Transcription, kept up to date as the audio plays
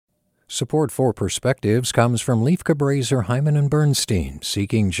Support for Perspectives comes from Leif Cabraser, Hyman and Bernstein,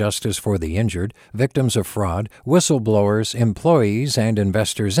 seeking justice for the injured, victims of fraud, whistleblowers, employees, and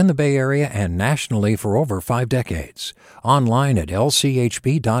investors in the Bay Area and nationally for over 5 decades. Online at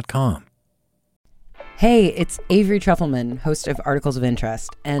lchb.com. Hey, it's Avery Trufelman, host of Articles of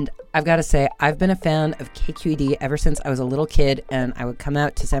Interest, and I've got to say, I've been a fan of KQED ever since I was a little kid, and I would come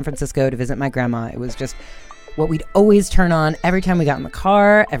out to San Francisco to visit my grandma. It was just what we'd always turn on every time we got in the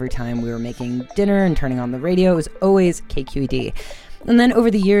car, every time we were making dinner and turning on the radio. It was always KQED. And then over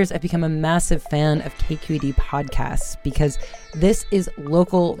the years, I've become a massive fan of KQED podcasts because this is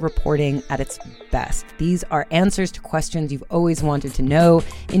local reporting at its best. These are answers to questions you've always wanted to know,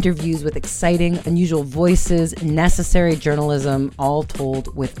 interviews with exciting, unusual voices, necessary journalism, all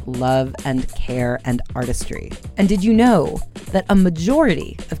told with love and care and artistry. And did you know that a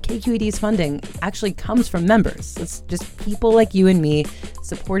majority of KQED's funding actually comes from members? It's just people like you and me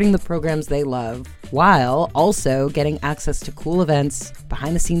supporting the programs they love, while also getting access to cool events,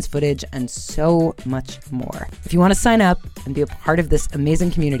 behind-the-scenes footage, and so much more. If you want to sign up and be a part of this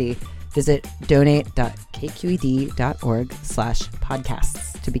amazing community, visit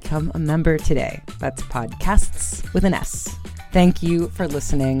donate.kqed.org/podcasts to become a member today. That's podcasts with an S. Thank you for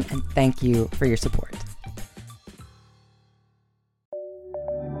listening, and thank you for your support.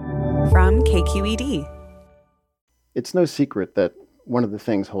 From KQED. It's no secret that one of the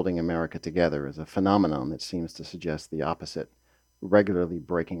things holding America together is a phenomenon that seems to suggest the opposite, regularly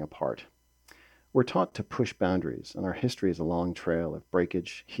breaking apart. We're taught to push boundaries, and our history is a long trail of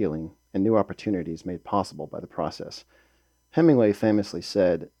breakage, healing, and new opportunities made possible by the process. Hemingway famously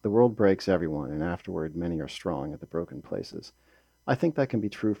said, "The world breaks everyone, and afterward many are strong at the broken places." I think that can be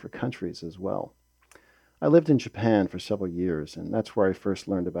true for countries as well. I lived in Japan for several years, and that's where I first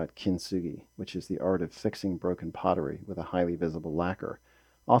learned about kintsugi, which is the art of fixing broken pottery with a highly visible lacquer,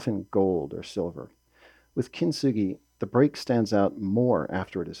 often gold or silver. With kintsugi, the break stands out more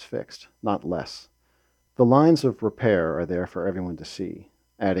after it is fixed, not less. The lines of repair are there for everyone to see,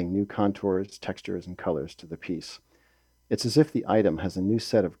 adding new contours, textures, and colors to the piece. It's as if the item has a new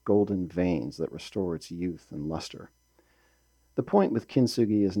set of golden veins that restore its youth and luster. The point with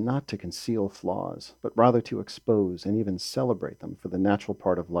kintsugi is not to conceal flaws, but rather to expose and even celebrate them for the natural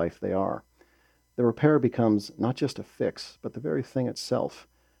part of life they are. The repair becomes not just a fix, but the very thing itself,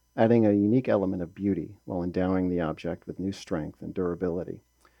 adding a unique element of beauty while endowing the object with new strength and durability.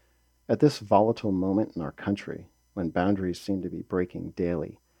 At this volatile moment in our country, when boundaries seem to be breaking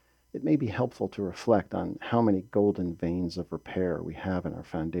daily, it may be helpful to reflect on how many golden veins of repair we have in our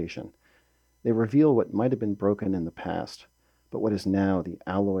foundation. They reveal what might have been broken in the past, but what is now the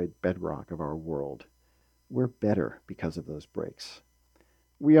alloyed bedrock of our world. We're better because of those breaks.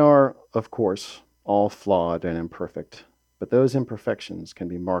 We are, of course, all flawed and imperfect, but those imperfections can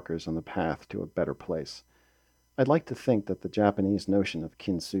be markers on the path to a better place. I'd like to think that the Japanese notion of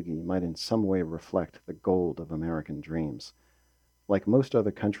kintsugi might in some way reflect the gold of American dreams. Like most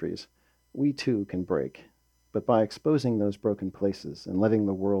other countries, we too can break, but by exposing those broken places and letting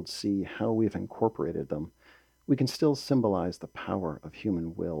the world see how we've incorporated them, we can still symbolize the power of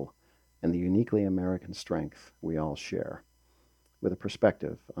human will and the uniquely American strength we all share. With a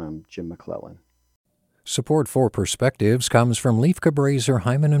perspective, I'm Jim McClellan. Support for Perspectives comes from Leif Cabraser,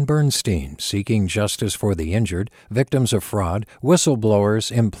 Hyman and Bernstein, seeking justice for the injured, victims of fraud,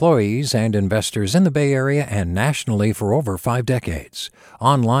 whistleblowers, employees, and investors in the Bay Area and nationally for over 5 decades.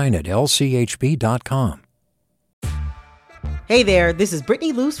 Online at lchb.com. Hey there, this is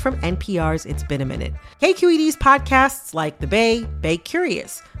Brittany Luce from NPR's It's Been a Minute. KQED's podcasts like The Bay, Bay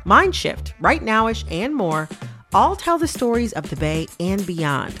Curious, Mind Shift, Right Nowish, and more all tell the stories of the Bay and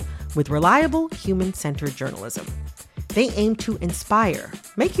beyond with reliable, human-centered journalism. They aim to inspire,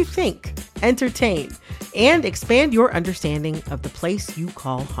 make you think, entertain, and expand your understanding of the place you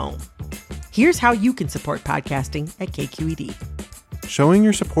call home. Here's how you can support podcasting at KQED. Showing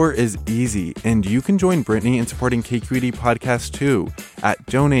your support is easy, and you can join Brittany in supporting KQED Podcast too at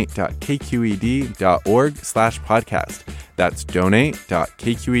donate.kqed.org/podcast. That's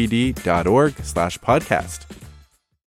donate.kqed.org/podcast.